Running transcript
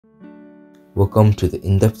Welcome to the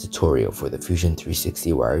in-depth tutorial for the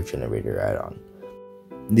Fusion360 Wire Generator add-on.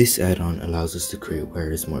 This add-on allows us to create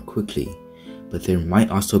wires more quickly, but there might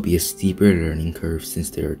also be a steeper learning curve since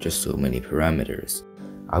there are just so many parameters.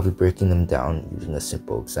 I'll be breaking them down using a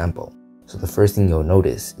simple example. So the first thing you'll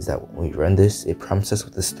notice is that when we run this, it prompts us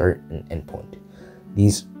with a start and end point.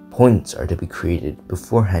 These points are to be created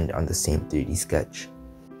beforehand on the same 3D sketch.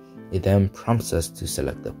 It then prompts us to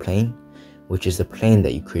select the plane, which is the plane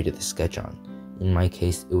that you created the sketch on. In my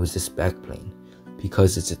case, it was this back plane.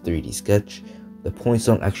 Because it's a 3D sketch, the points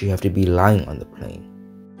don't actually have to be lying on the plane.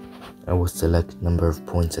 I will select number of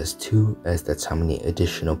points as 2, as that's how many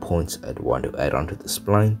additional points I'd want to add onto the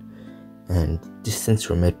spline, and distance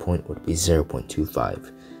from midpoint would be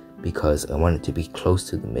 0.25, because I want it to be close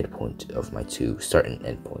to the midpoint of my two start and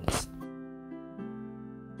end points.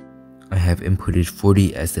 I have inputted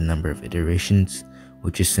 40 as the number of iterations,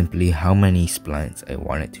 which is simply how many splines I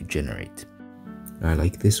want it to generate. I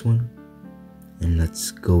like this one, and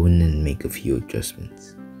let's go in and make a few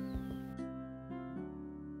adjustments.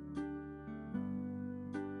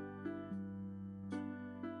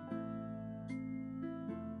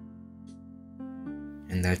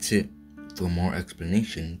 And that's it. For more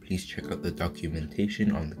explanation, please check out the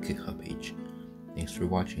documentation on the Github page. Thanks for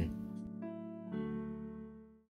watching.